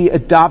had the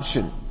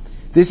adoption.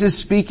 This is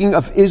speaking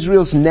of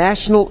Israel's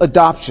national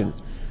adoption.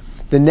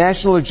 The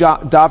national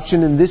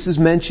adoption, and this is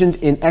mentioned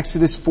in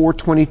Exodus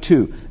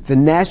 4:22. The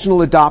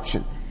national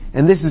adoption.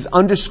 And this is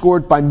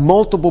underscored by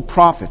multiple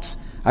prophets.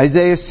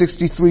 Isaiah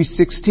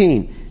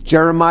 63:16,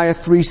 Jeremiah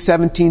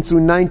 3:17 through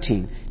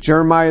 19,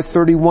 Jeremiah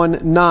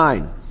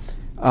 31:9,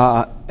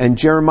 and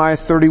Jeremiah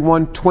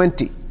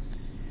 31:20.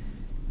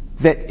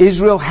 That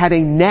Israel had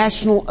a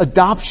national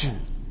adoption.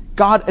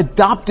 God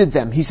adopted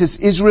them. He says,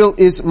 Israel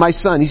is my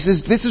son. He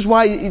says, this is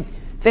why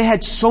they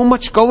had so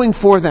much going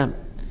for them.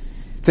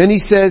 Then he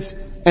says,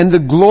 and the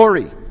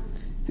glory.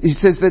 He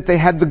says that they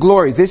had the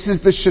glory. This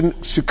is the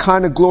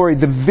Shekinah glory,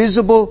 the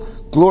visible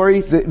glory,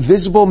 the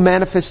visible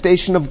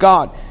manifestation of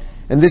God.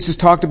 And this is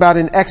talked about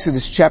in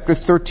Exodus chapter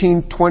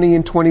 13, 20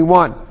 and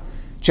 21.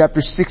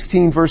 Chapter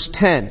 16 verse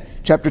 10.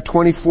 Chapter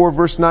 24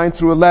 verse 9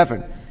 through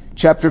 11.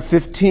 Chapter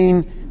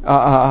 15,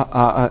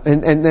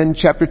 and then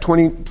chapter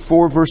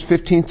 24 verse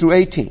 15 through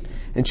 18.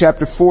 And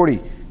chapter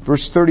 40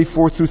 verse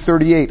 34 through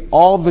 38.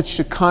 All the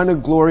Shekinah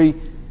glory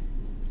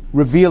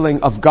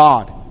revealing of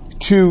God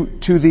to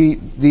the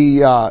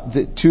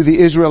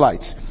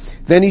Israelites.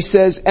 Then he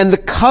says, and the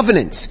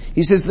covenants.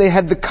 He says they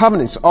had the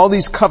covenants, all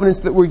these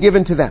covenants that were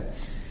given to them.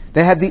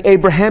 They had the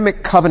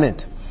Abrahamic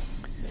covenant.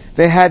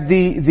 They had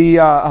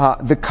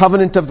the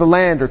covenant of the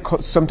land,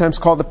 or sometimes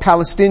called the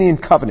Palestinian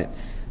covenant,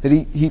 that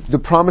the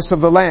promise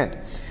of the land.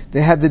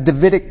 They had the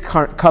Davidic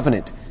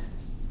covenant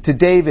to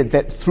David,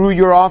 that through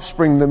your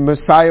offspring the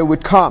Messiah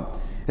would come.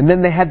 And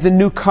then they had the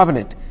new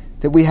covenant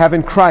that we have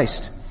in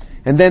Christ.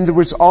 And then there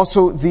was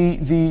also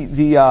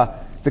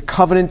the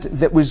covenant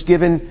that was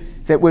given,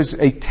 that was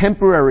a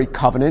temporary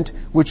covenant,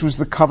 which was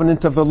the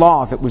covenant of the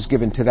law that was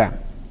given to them.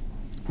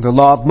 The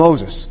law of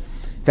Moses.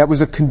 That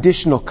was a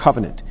conditional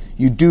covenant.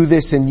 You do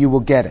this and you will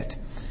get it.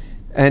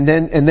 And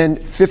then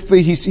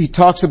fifthly, he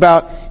talks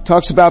about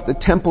the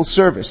temple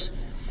service.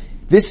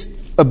 This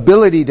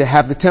ability to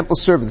have the temple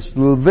service,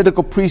 the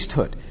Levitical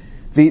priesthood,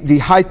 the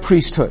high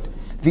priesthood,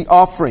 the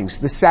offerings,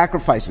 the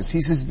sacrifices.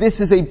 He says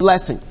this is a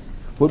blessing.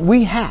 What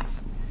we have,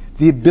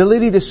 the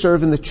ability to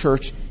serve in the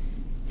church,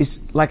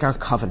 is like our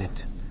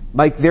covenant.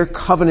 Like their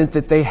covenant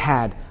that they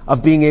had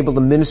of being able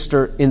to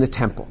minister in the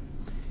temple.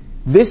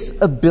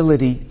 This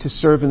ability to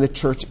serve in the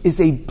church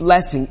is a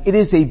blessing. It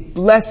is a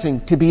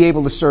blessing to be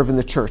able to serve in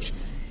the church.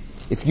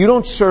 If you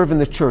don't serve in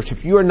the church,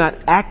 if you are not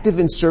active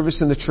in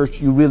service in the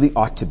church, you really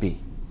ought to be.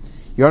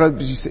 You ought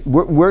to say,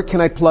 where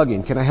can I plug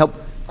in? Can I help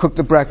cook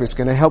the breakfast?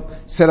 Can I help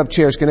set up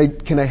chairs?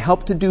 Can I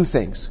help to do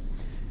things?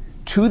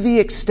 To the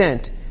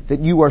extent that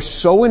you are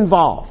so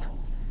involved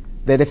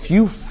that if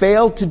you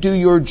fail to do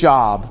your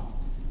job,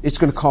 it's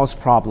going to cause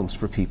problems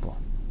for people.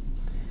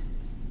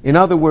 In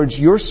other words,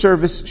 your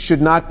service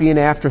should not be an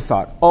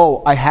afterthought.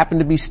 Oh, I happen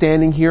to be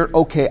standing here.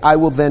 Okay, I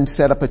will then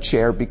set up a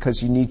chair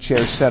because you need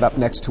chairs set up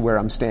next to where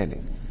I'm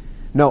standing.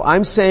 No,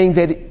 I'm saying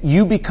that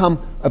you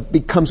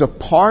becomes a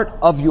part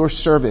of your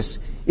service.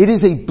 It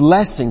is a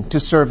blessing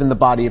to serve in the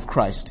body of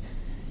Christ.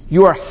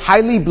 You are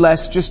highly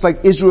blessed, just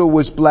like Israel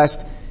was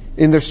blessed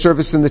in their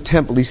service in the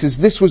temple. He says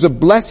this was a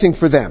blessing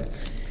for them.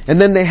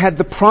 And then they had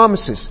the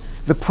promises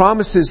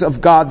of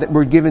God that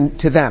were given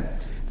to them.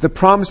 The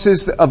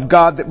promises of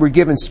God that were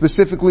given,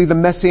 specifically the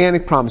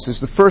messianic promises,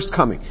 the first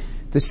coming,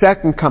 the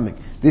second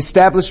coming, the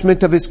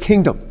establishment of His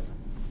kingdom.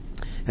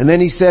 And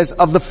then he says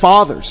of the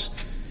fathers,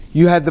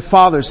 you had the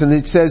fathers, and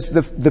it says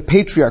the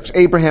patriarchs,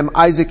 Abraham,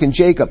 Isaac, and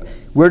Jacob.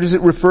 Where does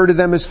it refer to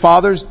them as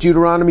fathers?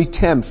 Deuteronomy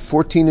 10,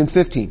 14 and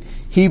 15.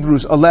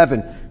 Hebrews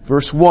 11,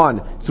 verse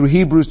 1 through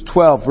Hebrews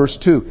 12, verse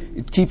 2.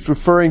 It keeps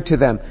referring to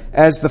them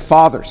as the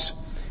fathers.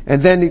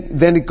 And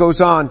then it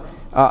goes on,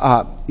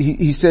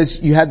 he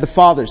says you had the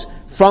fathers,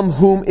 from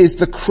whom is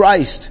the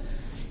Christ,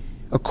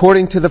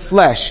 according to the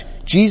flesh.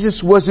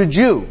 Jesus was a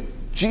Jew.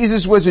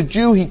 Jesus was a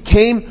Jew. He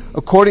came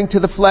according to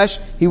the flesh.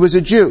 He was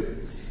a Jew.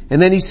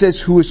 And then he says,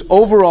 who is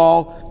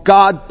overall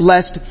God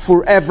blessed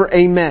forever.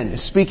 Amen.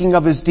 Speaking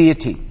of His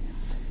deity.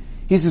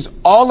 He says,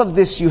 all of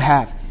this you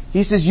have.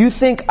 He says, you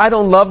think I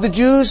don't love the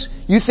Jews?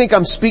 You think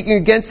I'm speaking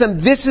against them?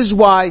 This is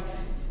why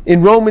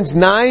in Romans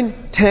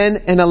 9, 10,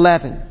 and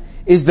 11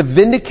 is the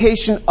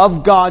vindication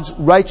of God's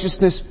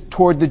righteousness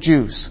toward the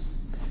Jews.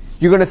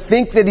 You're going to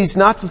think that He's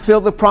not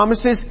fulfilled the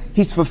promises?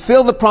 He's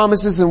fulfilled the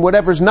promises, and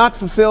whatever's not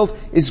fulfilled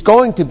is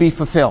going to be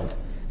fulfilled.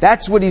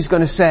 That's what He's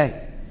going to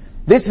say.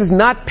 This is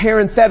not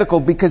parenthetical,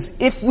 because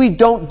if we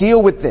don't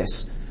deal with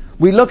this,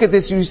 we look at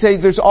this and you say,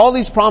 there's all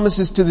these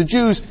promises to the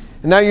Jews,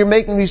 and now you're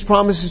making these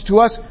promises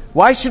to us.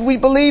 Why should we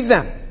believe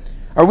them?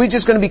 Are we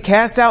just going to be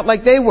cast out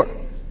like they were?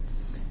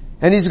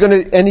 And he's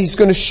going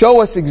to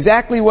show us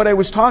exactly what I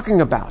was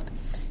talking about.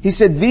 He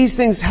said these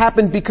things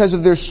happened because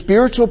of their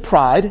spiritual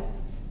pride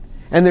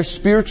and their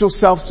spiritual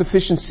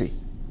self-sufficiency.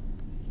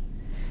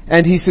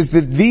 And he says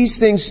that these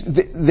things,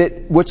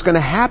 that what's going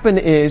to happen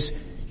is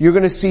you're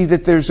going to see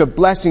that there's a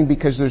blessing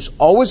because there's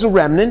always a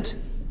remnant,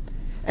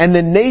 and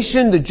the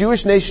nation, the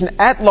Jewish nation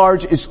at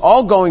large, is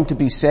all going to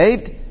be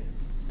saved.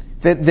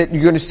 That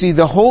you're going to see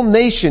the whole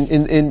nation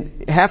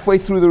in halfway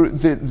through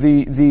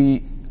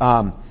the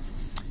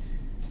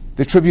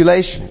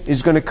tribulation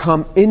is going to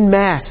come en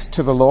masse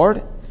to the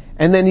Lord.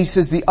 And then he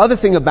says the other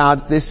thing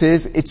about this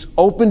is it's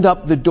opened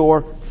up the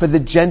door for the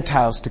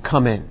Gentiles to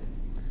come in.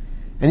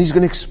 And he's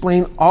going to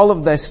explain all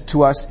of this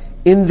to us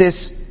in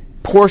this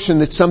portion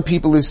that some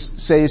people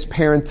say is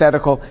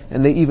parenthetical,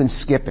 and they even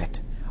skip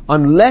it.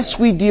 Unless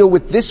we deal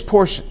with this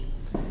portion.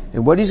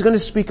 And what he's going to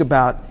speak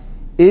about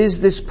is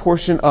this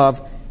portion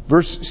of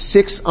verse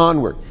 6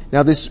 onward.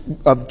 Now this,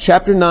 of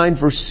chapter 9,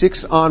 verse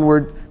 6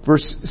 onward,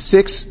 verse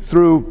 6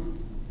 through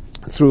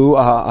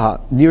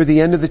near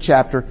the end of the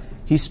chapter,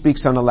 he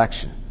speaks on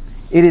election.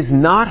 It is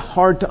not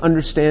hard to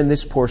understand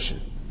this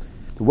portion.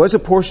 There was a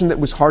portion that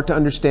was hard to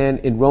understand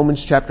in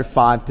Romans chapter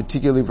 5,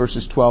 particularly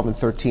verses 12 and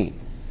 13.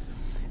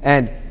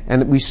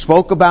 And we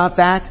spoke about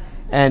that,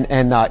 and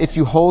if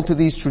you hold to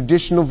these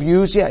traditional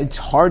views, yeah, it's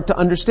hard to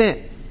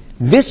understand.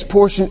 This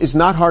portion is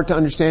not hard to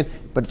understand,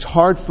 but it's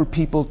hard for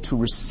people to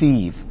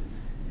receive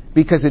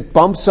because it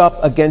bumps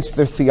up against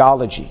their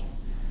theology.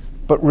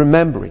 But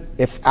remembering,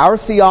 if our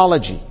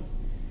theology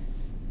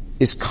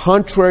is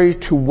contrary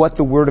to what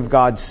the Word of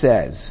God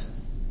says,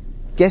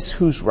 guess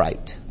who's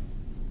right?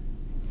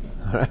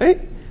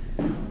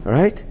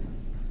 Alright?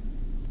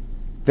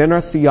 Then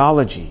our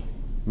theology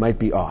might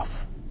be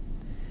off.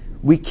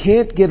 We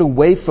can't get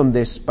away from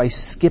this by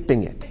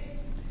skipping it.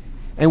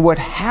 And what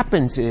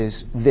happens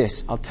is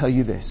this, I'll tell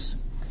you this.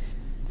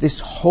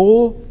 This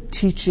whole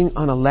teaching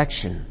on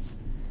election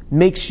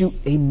makes you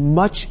a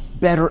much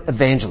better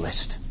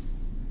evangelist.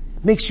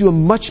 Makes you a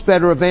much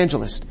better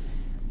evangelist.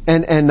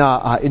 And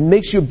it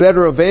makes you a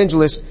better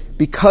evangelist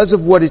because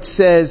of what it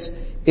says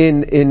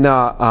in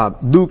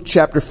Luke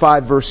chapter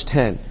 5 verse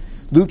 10.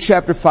 Luke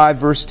chapter 5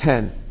 verse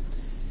 10.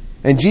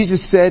 And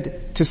Jesus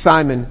said to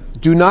Simon,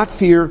 "Do not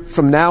fear,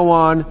 from now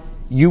on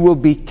you will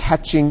be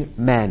catching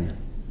men."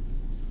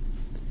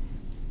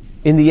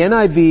 In the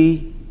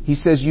NIV, he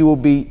says you will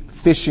be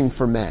fishing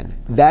for men.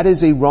 That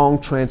is a wrong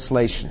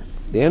translation.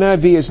 The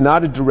NIV is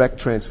not a direct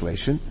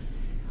translation.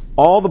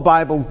 All the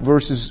Bible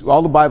verses,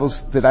 all the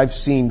Bibles that I've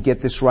seen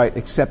get this right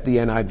except the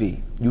NIV.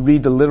 You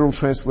read the literal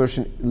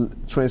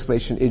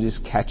translation, it is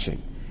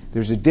catching.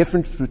 There's a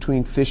difference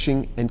between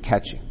fishing and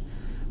catching.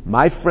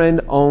 My friend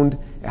owned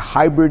a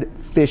hybrid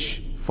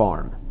fish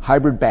farm,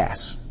 hybrid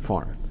bass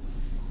farm.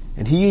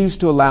 And he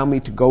used to allow me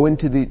to go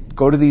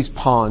to these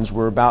ponds,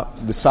 were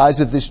about the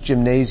size of this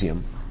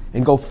gymnasium,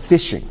 and go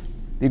fishing.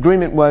 The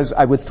agreement was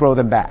I would throw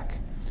them back.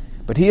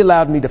 But he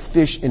allowed me to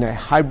fish in a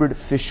hybrid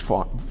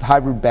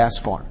bass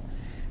farm.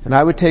 And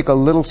I would take a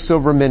little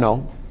silver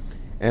minnow,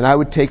 and I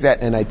would take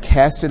that and I'd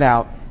cast it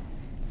out.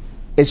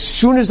 As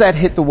soon as that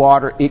hit the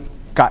water, it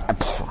got a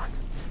pond.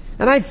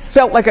 And I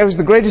felt like I was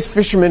the greatest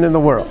fisherman in the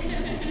world.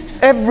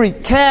 Every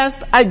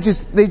cast, they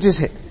just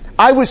hit.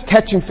 I was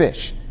catching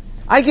fish.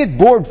 I get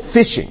bored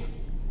fishing.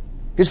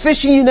 Because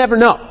fishing you never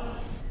know.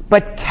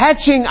 But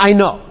catching I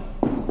know.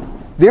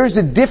 There's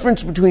a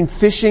difference between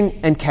fishing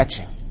and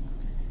catching.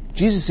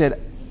 Jesus said,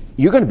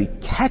 you're going to be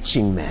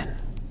catching men.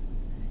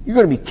 You're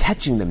going to be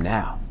catching them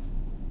now.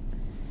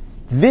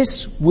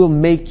 This will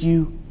make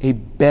you a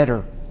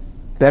better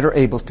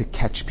able to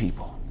catch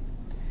people.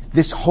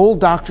 This whole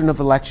doctrine of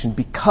election,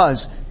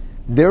 because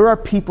there are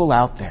people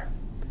out there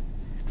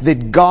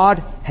that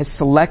God has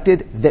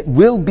selected that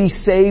will be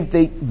saved.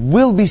 They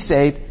will be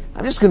saved.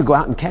 I'm just going to go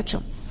out and catch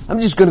them. I'm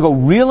just going to go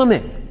reel them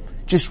in.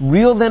 Just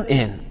reel them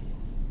in.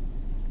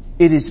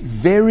 It is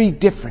very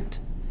different.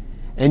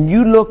 And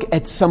you look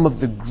at some of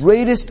the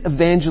greatest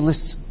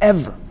evangelists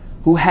ever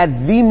who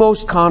had the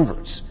most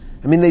converts.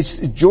 I mean,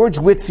 George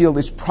Whitefield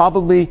is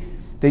probably,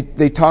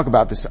 they talk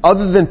about this,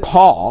 other than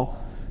Paul,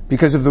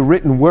 because of the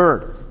written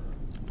word.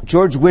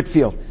 George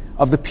Whitefield,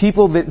 of the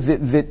people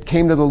that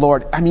came to the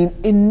Lord, I mean,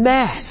 en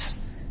masse,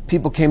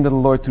 people came to the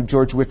Lord through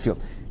George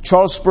Whitefield.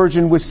 Charles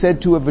Spurgeon was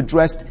said to have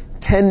addressed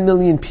 10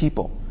 million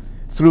people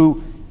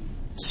through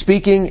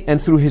speaking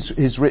and through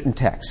his written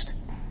text.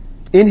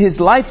 In his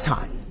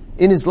lifetime.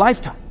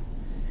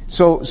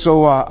 So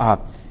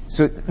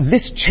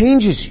this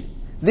changes you.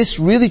 This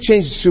really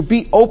changes. So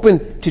be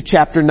open to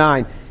chapter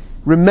 9.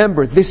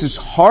 Remember, this is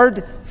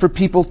hard for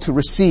people to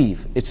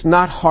receive. It's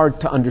not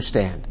hard to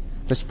understand.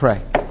 Let's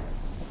pray.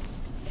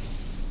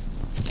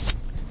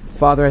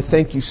 Father, I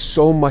thank you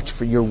so much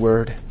for your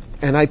word.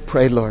 And I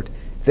pray, Lord,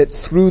 that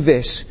through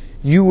this,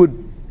 you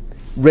would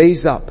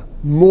raise up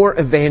more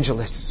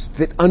evangelists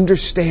that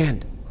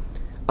understand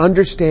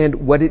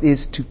what it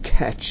is to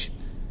catch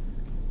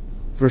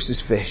versus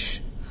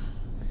fish.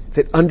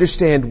 That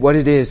understand what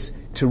it is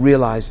to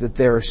realize that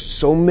there are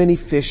so many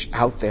fish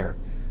out there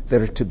that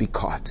are to be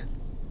caught.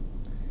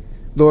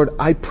 Lord,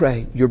 I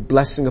pray your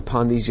blessing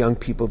upon these young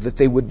people, that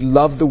they would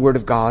love the Word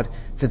of God,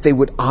 that they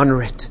would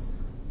honor it,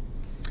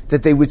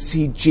 that they would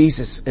see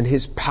Jesus and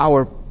his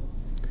power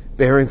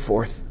bearing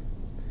forth.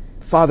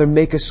 Father,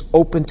 make us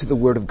open to the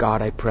Word of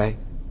God, I pray.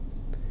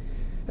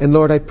 And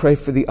Lord, I pray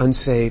for the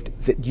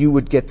unsaved, that you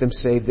would get them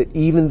saved, that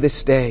even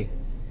this day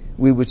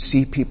we would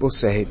see people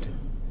saved.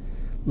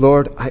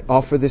 Lord, I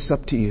offer this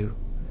up to you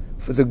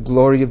for the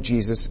glory of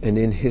Jesus and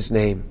in his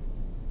name.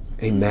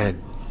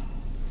 Amen.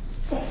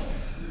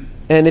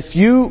 And if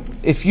you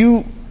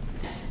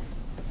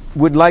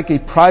would like a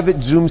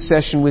private Zoom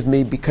session with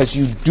me because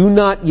you do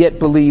not yet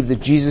believe that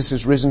Jesus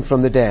is risen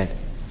from the dead,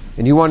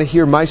 and you want to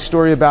hear my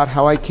story about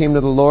how I came to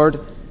the Lord,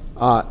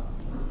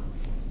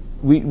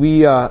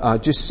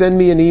 just send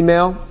me an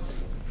email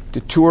to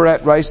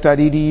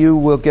tour@rice.edu.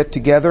 We'll get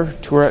together,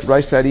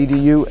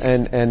 tour@rice.edu,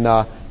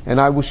 and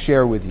I will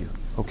share with you.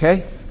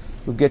 Okay?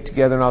 We'll get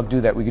together and I'll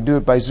do that. We can do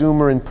it by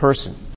Zoom or in person.